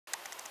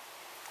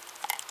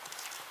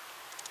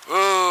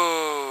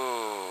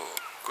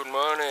Good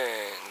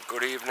morning,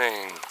 good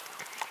evening,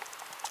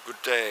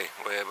 good day,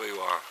 wherever you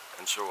are,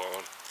 and so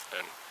on,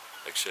 and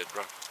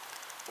etc.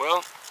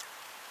 Well,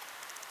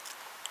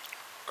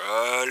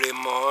 early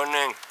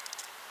morning.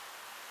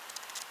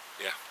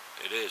 Yeah,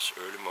 it is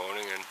early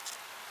morning, and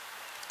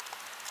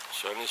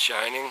sun is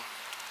shining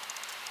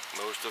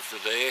most of the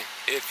day.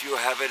 If you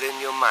have it in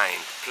your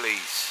mind,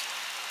 please.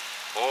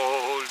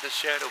 All the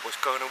shadow was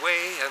gone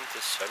away and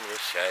the sun was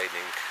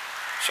shining.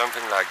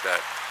 Something like that.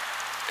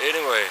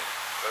 Anyway,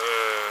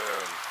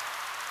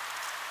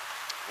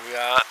 we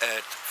are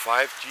at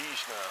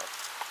 5Gs now,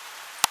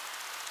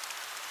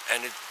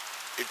 and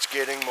it's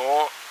getting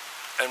more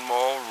and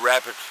more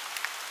rapid,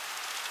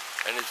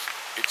 and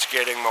it's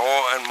getting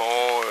more and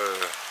more.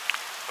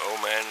 Oh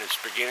man, it's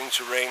beginning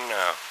to rain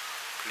now.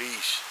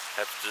 Please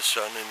have the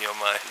sun in your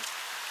mind.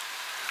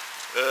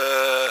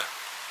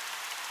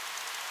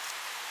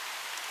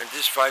 And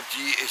this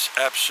 5G is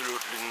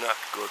absolutely not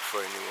good for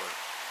anyone,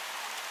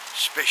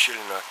 especially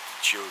not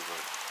the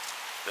children,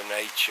 the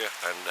nature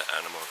and the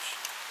animals.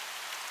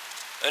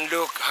 And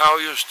look how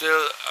you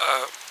still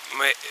are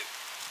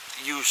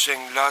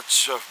using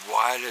lots of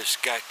wireless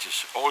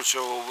gadgets,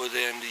 also over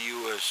there in the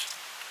US.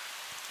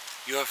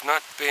 You have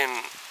not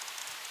been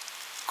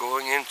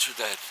going into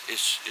that.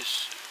 It's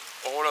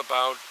all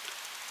about,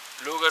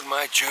 look at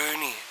my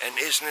journey, and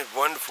isn't it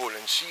wonderful,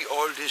 and see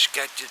all these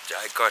gadgets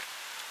I got.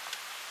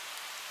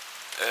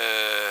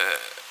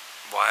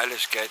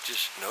 Wireless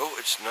gadgets? No,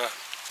 it's not.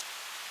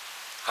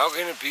 How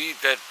can it be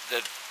that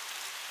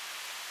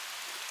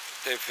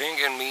they think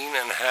and mean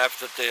and have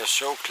that they are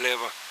so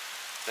clever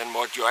than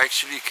what you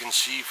actually can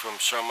see from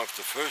some of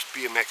the first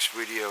BMX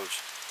videos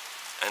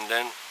and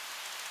then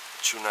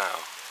to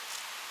now?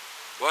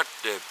 What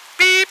the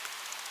beep?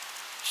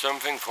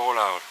 Something fall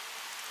out.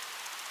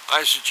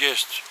 I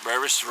suggest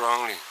very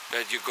strongly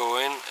that you go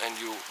in and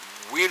you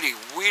really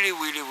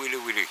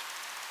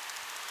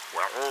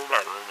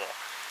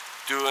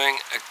doing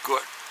a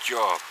good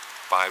job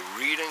by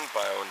reading,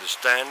 by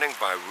understanding,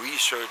 by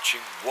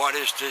researching what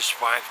is this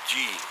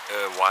 5G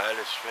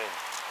wireless thing,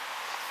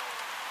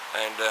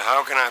 and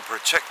how can I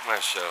protect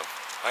myself?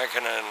 How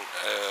can I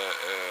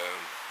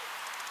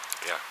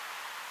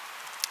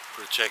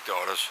protect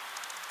others?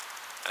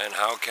 And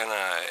how can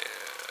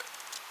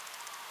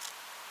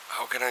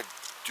I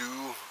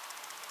do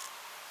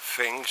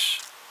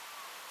things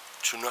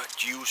to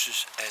not use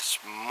it as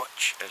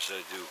much as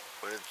I do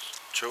when it's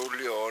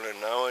totally on, and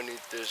now I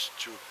need this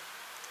to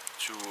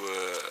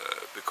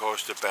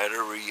because the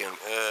battery, and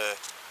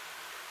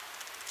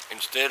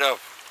instead of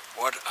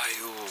what are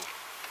you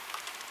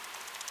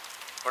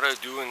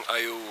doing? Are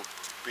you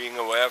being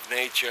aware of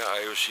nature?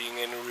 Are you seeing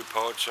any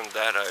reports on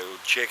that? Are you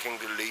checking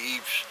the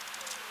leaves?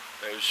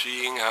 Are you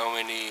seeing how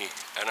many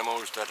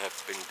animals that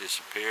have been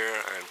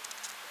disappear? And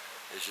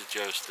is it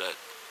just that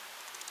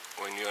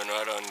when you're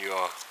not on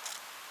your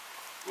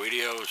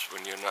videos,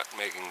 when you're not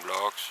making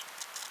vlogs,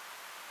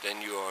 then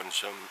you're on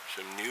some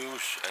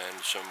news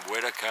and some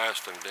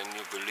weathercast, and then you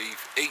believe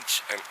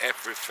each and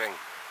everything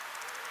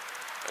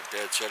that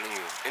they're telling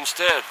you,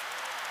 instead of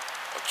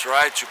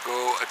try to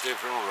go a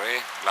different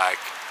way, like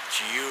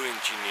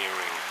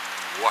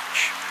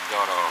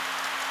geoengineeringwatch.org.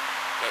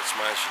 That's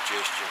my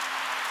suggestion.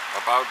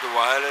 About the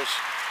wireless,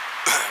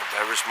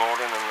 there is more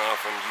than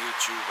enough on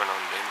YouTube and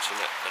on the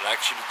internet that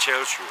actually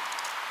tells you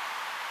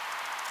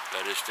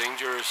that it's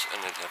dangerous,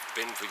 and it has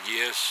been for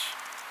years,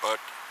 but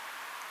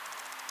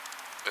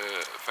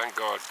thank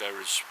God there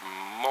is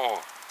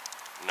more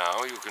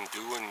now you can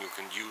do and you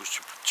can use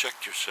to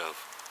protect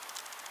yourself.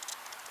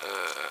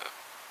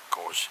 Of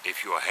course,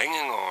 if you are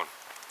hanging on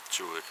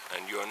to it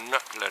and you are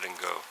not letting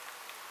go,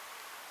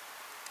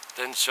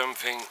 then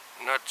something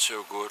not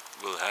so good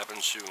will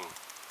happen soon,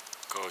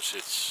 because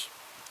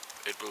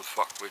it will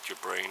fuck with your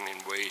brain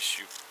in ways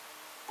you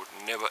would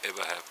never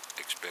ever have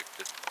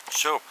expected.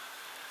 So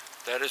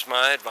that is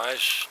my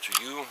advice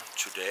to you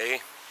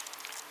today.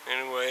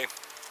 Anyway,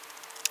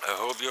 I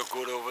hope you're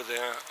good over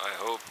there. I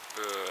hope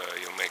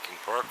you're making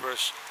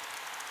progress.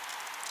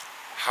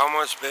 How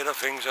much better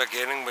things are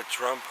getting with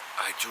Trump,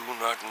 I do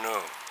not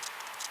know.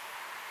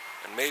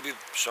 And maybe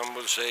some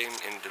will say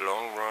in the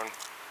long run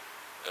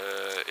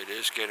it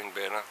is getting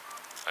better.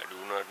 I do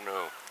not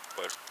know.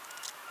 But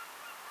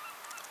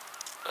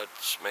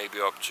that's maybe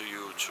up to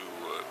you to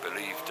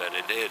believe that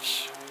it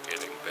is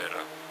getting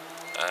better.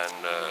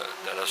 And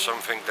that is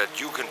something that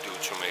you can do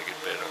to make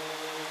it better.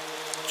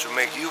 To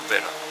make you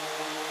better.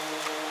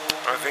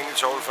 I think it's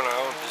all for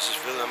now. This is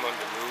Wilhelm on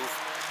the move,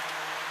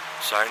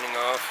 signing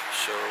off.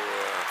 So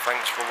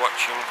thanks for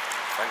watching,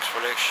 thanks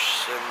for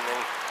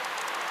listening.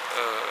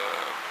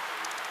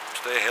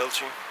 Stay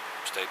healthy,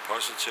 stay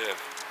positive,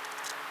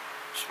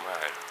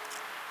 smile,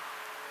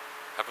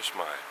 have a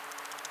smile.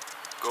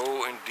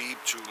 Go in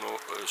deep to know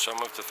some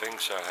of the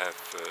things I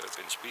have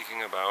been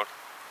speaking about.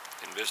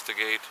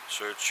 Investigate,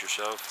 search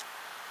yourself.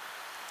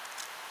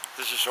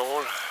 This is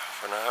all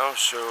for now,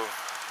 so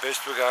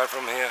best regard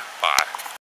from here. Bye.